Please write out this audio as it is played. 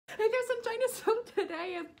Sunshine. So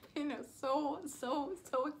today has been so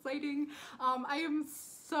exciting. I am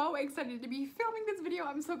so excited to be filming this video.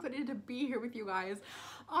 I'm so excited to be here with you guys.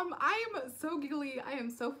 I am so giggly. I am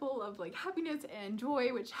so full of like happiness and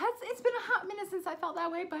joy, which it's been a hot minute since I felt that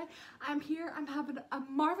way, but I'm here. I'm having a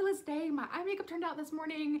marvelous day. My eye makeup turned out this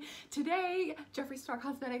morning. Today, Jeffree Star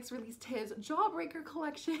Cosmetics released his Jawbreaker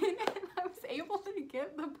collection and I was able to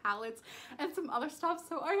get the palettes and some other stuff.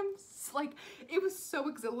 So I am like, it was so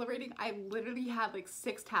exhilarating. I literally had like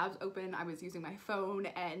 6 tabs open. I was using my phone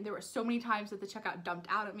and there were so many times that the checkout dumped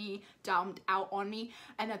out on me.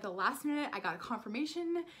 And at the last minute, I got a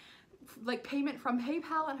confirmation like payment from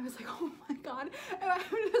PayPal and I was like, oh my god. And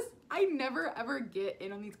I never ever get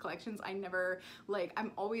in on these collections. I never like,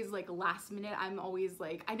 I'm always like last minute. I'm always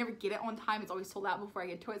like, I never get it on time. It's always sold out before I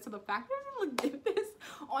get to it. So the fact that I'm able to get this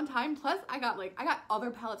on time, plus I got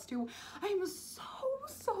other palettes too. I am so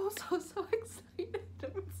excited.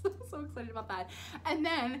 I'm so excited about that. And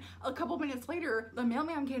then a couple minutes later, the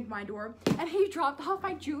mailman came to my door and he dropped off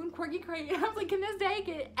my June Quirky Crate and I was like, can this day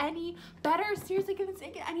get any better? Seriously, can this day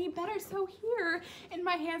get any better? So here in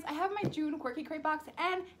my hands, I have my June Quirky Crate box.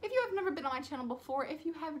 And if you have never been on my channel before, if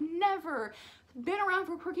you have never been around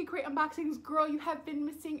for Quirky Crate unboxings, girl, you have been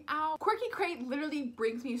missing out. Quirky Crate literally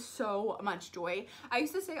brings me so much joy. I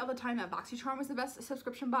used to say all the time that Boxycharm was the best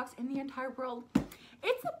subscription box in the entire world.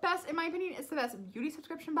 It's the best, in my opinion, it's the best beauty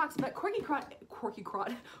subscription box, but Quirky Crate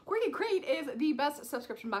is the best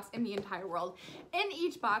subscription box in the entire world. In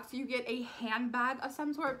each box, you get a handbag of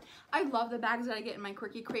some sort. I love the bags that I get in my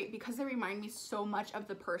Quirky Crate because they remind me so much of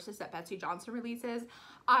the purses that Betsey Johnson releases.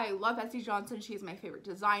 I love Betsey Johnson. She is my favorite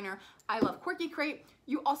designer. I love Quirky Crate.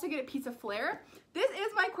 You also get a piece of flair. This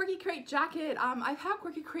is my Quirky Crate jacket. I've had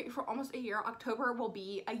Quirky Crate for almost a year. October will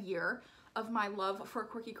be a year of my love for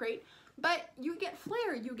Quirky Crate. But you get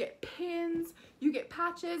flair, you get pins, you get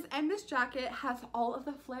patches, and this jacket has all of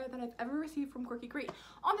the flair that I've ever received from Quirky Crate.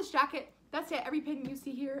 On this jacket, that's it. Every pin you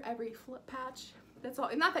see here, every flip patch, that's all.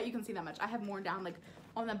 And not that you can see that much. I have more down like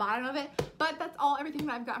on the bottom of it, but that's all, everything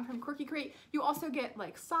that I've gotten from Quirky Crate. You also get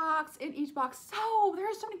like socks in each box. So there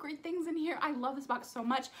are so many great things in here. I love this box so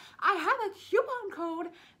much. I have a coupon code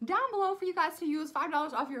down below for you guys to use,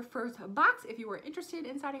 $5 off your first box if you were interested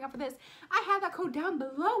in signing up for this. I have that code down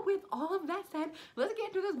below. With all of that said, let's get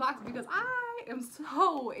into this box because I am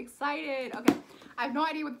so excited. Okay, I have no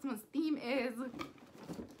idea what this one's theme is.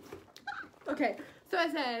 Okay, so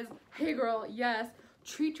it says, hey girl, yes,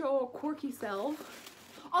 treat your quirky self.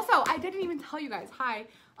 Also, I didn't even tell you guys, hi,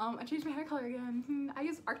 I changed my hair color again. I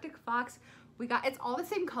use Arctic Fox. It's all the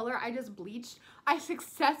same color, I just bleached. I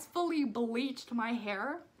successfully bleached my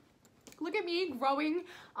hair. Look at me growing.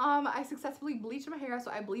 I successfully bleached my hair, so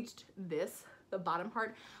I bleached the bottom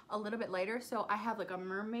part, a little bit later. So I have like a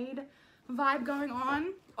mermaid vibe going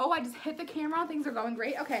on. Oh, I just hit the camera, things are going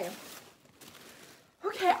great. Okay.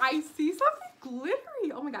 Okay, I see something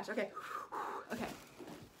glittery. Oh my gosh, okay. Okay,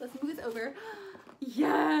 let's move this over.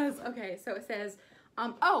 Yes, okay, so it says,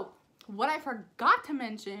 oh, what I forgot to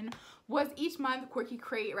mention was each month Quirky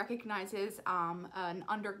Crate recognizes an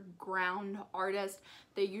underground artist.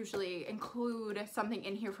 They usually include something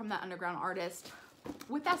in here from that underground artist.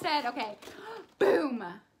 With that said, okay, boom,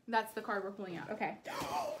 that's the card we're pulling out, okay.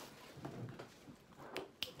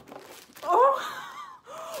 Oh,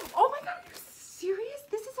 oh my god, are you serious?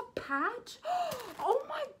 This is a patch?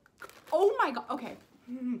 Oh my god, okay.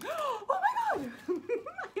 Oh my god!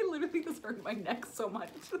 I literally just hurt my neck so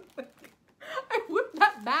much. I whipped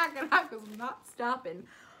that back and I was not stopping.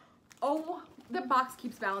 Oh, the box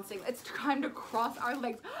keeps balancing. It's time to cross our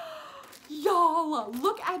legs. Y'all,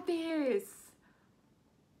 look at this.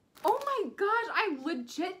 Oh my gosh, I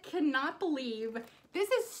legit cannot believe this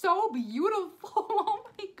is so beautiful. Oh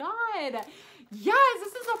my god. Yes,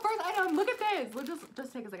 this is the first item. Look at this. We'll just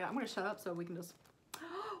take a second. I'm gonna shut up so we can just.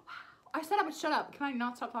 I said I would shut up. Can I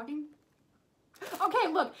not stop talking? Okay,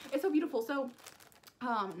 look, it's so beautiful. So,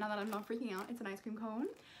 now that I'm not freaking out, it's an ice cream cone.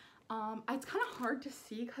 It's kind of hard to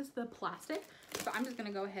see because the plastic. So I'm just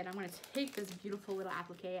gonna go ahead. I'm gonna take this beautiful little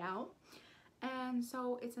applique out. And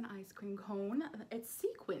so it's an ice cream cone. It's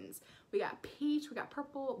sequins. We got peach, we got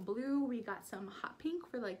purple, blue, we got some hot pink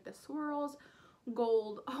for like the swirls,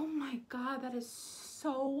 gold. Oh my god, that is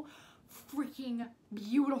so freaking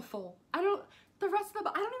beautiful. The rest of the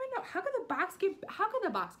box, I don't even know. How could the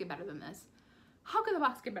box get better than this? How could the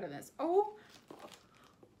box get better than this? Oh,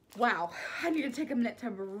 wow. I need to take a minute to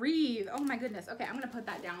breathe. Oh my goodness. Okay, I'm gonna put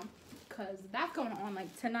that down because that's going on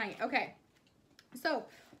like tonight. Okay, so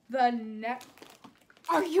the next,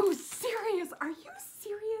 are you serious? Are you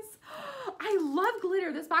serious? I love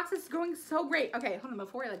glitter. This box is going so great. Okay, hold on,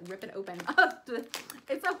 before I like rip it open.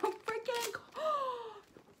 It's a freaking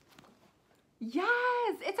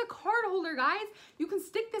Yes, it's a card holder, guys. You can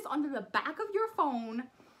stick this onto the back of your phone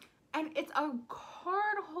and it's a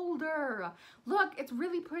card holder. Look, it's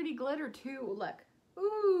really pretty glitter too. Look.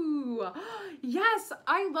 Ooh, yes,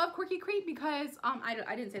 I love Quirky Crate because,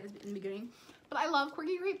 I didn't say this in the beginning, but I love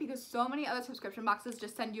Quirky Crate because so many other subscription boxes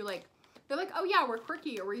just send you like, they're like, oh yeah, we're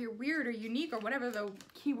quirky or you're weird or unique or whatever the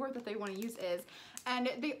keyword that they want to use is. And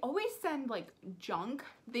they always send like junk.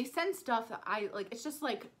 They send stuff that I like, it's just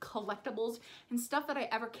like collectibles and stuff that I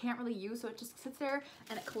ever can't really use. So it just sits there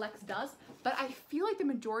and it collects dust. But I feel like the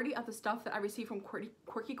majority of the stuff that I receive from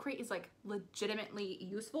Quirky Crate is like legitimately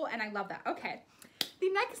useful. And I love that. Okay. The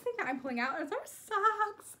next thing that I'm pulling out is our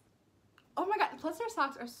socks. Oh my god, plus their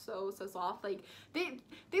socks are so soft. Like they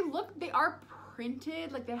are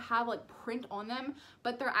printed, like they have like print on them,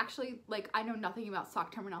 but they're actually like, I know nothing about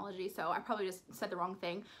sock terminology, so I probably just said the wrong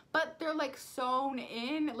thing, but they're like sewn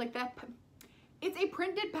in like that. It's a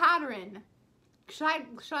printed pattern. Should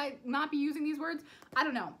I not be using these words? I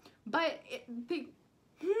don't know, but see,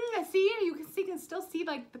 you can still see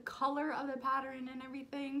like the color of the pattern and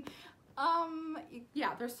everything.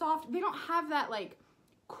 Yeah, they're soft. They don't have that like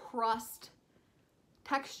crust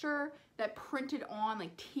texture that printed on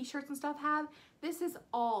like t-shirts and stuff have. This is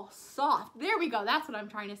all soft. There we go. That's what I'm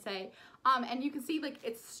trying to say. And you can see like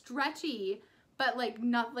it's stretchy, but like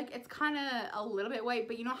not like it's kind of a little bit white,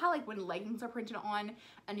 but you know how like when leggings are printed on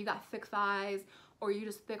and you got thick thighs or you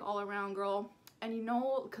just thick all around, girl, and you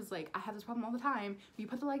know, because like I have this problem all the time, you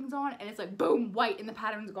put the leggings on and it's like boom, white and the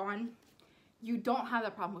pattern's gone. You don't have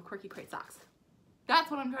that problem with Quirky Crate socks.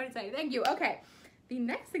 That's what I'm trying to say. Thank you. Okay. The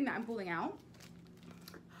next thing that I'm pulling out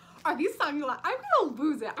are these sunglasses. I'm gonna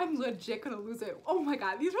lose it. I'm legit gonna lose it. Oh my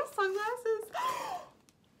god. These are sunglasses.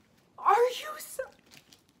 Are you so...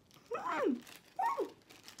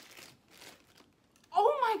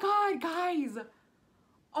 Oh my god, guys.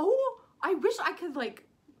 Oh, I wish I could like...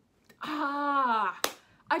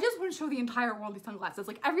 I just want to show the entire world these sunglasses.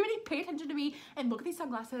 Like, everybody pay attention to me and look at these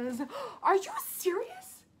sunglasses. Are you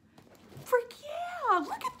serious? Frick yeah,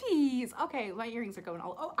 look at these. Okay, my earrings are going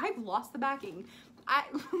all, oh, I've lost the backing.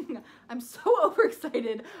 I'm so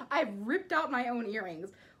overexcited. I've ripped out my own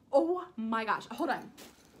earrings. Oh my gosh, hold on.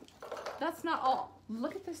 That's not all.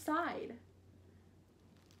 Look at this side.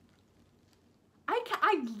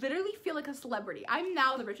 I literally feel like a celebrity. I'm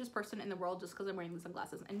now the richest person in the world just because I'm wearing these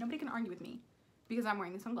sunglasses, and nobody can argue with me because I'm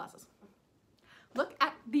wearing these sunglasses. Look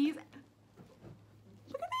at these.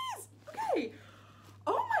 Look at these. Okay.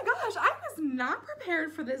 Oh my gosh, I was not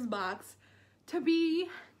prepared for this box to be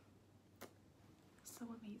so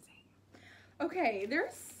amazing. Okay,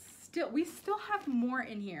 we still have more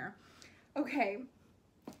in here. Okay.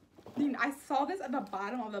 I saw this at the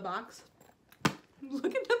bottom of the box.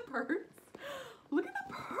 Look at the purse. Look at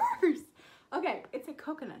the purse. Okay, it's a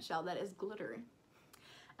coconut shell that is glittery.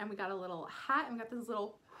 And we got a little hat and we got this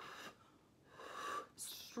little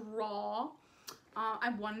straw. I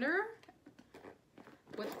wonder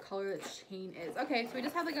what color the chain is. Okay, so we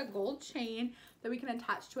just have like a gold chain that we can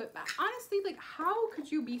attach to it. But honestly, like, how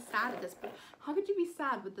could you be sad at this? How could you be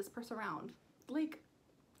sad with this purse around? Like,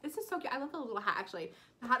 this is so cute. I love the little hat, actually.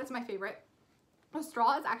 The hat is my favorite. The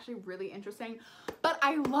straw is actually really interesting, but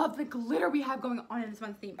I love the glitter we have going on in this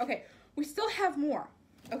month's theme. Okay, we still have more.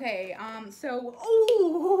 Okay, so,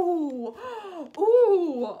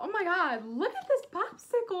 oh my god, look at this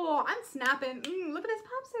popsicle. I'm snapping. Look at this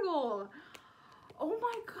popsicle. Oh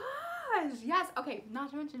my gosh, yes. Okay, not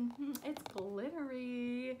to mention, it's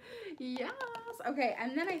glittery. Yes. Okay,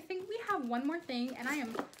 and then I think we have one more thing, and I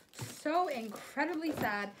am so incredibly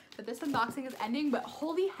sad that this unboxing is ending, but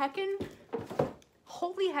holy heckin',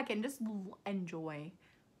 just enjoy.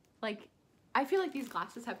 Like, I feel like these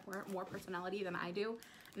glasses have more personality than I do,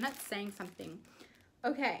 and that's saying something.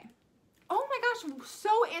 Okay. Oh my gosh, so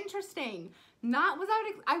interesting.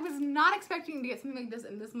 I was not expecting to get something like this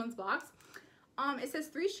in this month's box. It says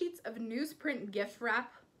 3 sheets of newsprint gift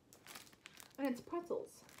wrap, and it's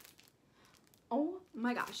pretzels. Oh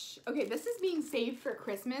my gosh. Okay, this is being saved for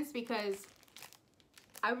Christmas because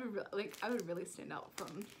I would really stand out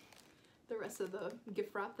from the rest of the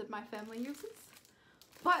gift wrap that my family uses.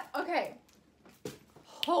 But okay,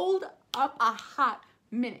 hold up a hot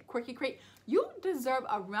minute, Quirky Crate. You deserve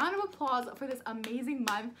a round of applause for this amazing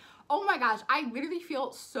month. Oh my gosh, I literally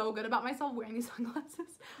feel so good about myself wearing these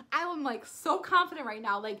sunglasses. I am like so confident right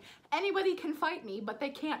now. Like, anybody can fight me, but they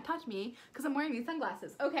can't touch me because I'm wearing these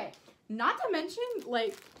sunglasses. Okay, not to mention,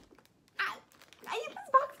 like, this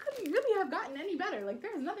box couldn't really have gotten any better. Like,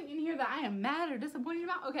 there's nothing in here that I am mad or disappointed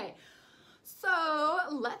about. Okay, So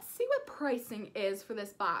let's see what pricing is for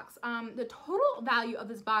this box. The total value of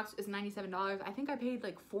this box is $97. I think I paid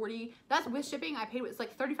like $40. That's with shipping. I paid, it's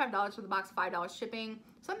like $35 for the box, $5 shipping,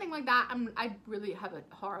 something like that. I really have a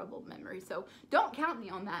horrible memory, so don't count me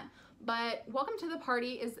on that. But welcome to the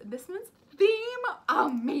party is this month's theme.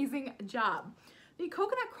 Amazing job. The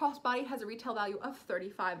coconut crossbody has a retail value of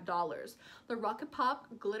 $35. The Rocket Pop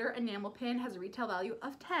glitter enamel pin has a retail value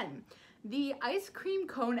of $10. The ice cream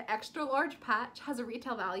cone extra large patch has a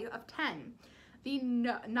retail value of $10. The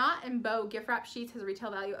knot and bow gift wrap sheets has a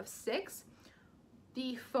retail value of $6.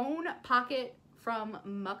 The phone pocket from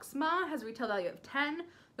Muxma has a retail value of $10.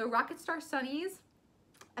 The Rocket Star Sunnies,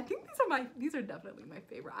 I think these are definitely my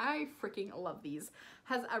favorite. I freaking love these.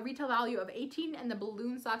 Has a retail value of $18, and the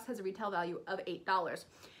balloon socks has a retail value of $8.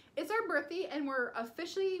 It's our birthday, and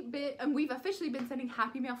we've officially been sending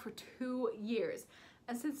Happy Mail for 2 years.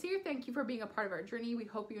 A sincere thank you for being a part of our journey. We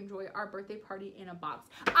hope you enjoy our birthday party in a box.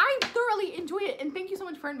 I thoroughly enjoyed it, and thank you so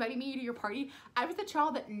much for inviting me to your party. I was the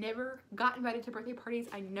child that never got invited to birthday parties.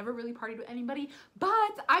 I never really partied with anybody,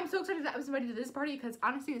 but I'm so excited that I was invited to this party because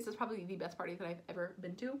honestly, this is probably the best party that I've ever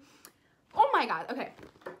been to. Oh my god, okay.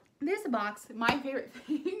 This box, my favorite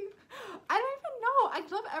thing, I don't even know. I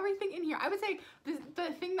love everything in here. I would say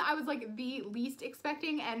the thing that I was like the least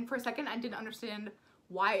expecting, and for a second I didn't understand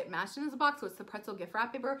why it matched in this box, was the pretzel gift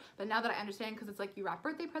wrap paper, but now that I understand, because it's like you wrap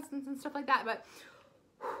birthday presents and stuff like that. But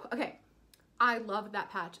okay, I love that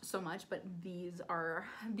patch so much, but these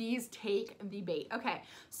take the bait. Okay,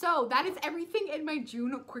 so that is everything in my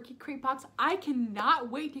June Quirky Crate box. I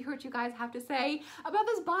cannot wait to hear what you guys have to say about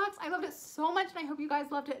this box. I loved it so much, and I hope you guys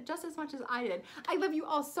loved it just as much as I did. I love you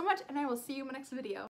all so much, and I will see you in my next video.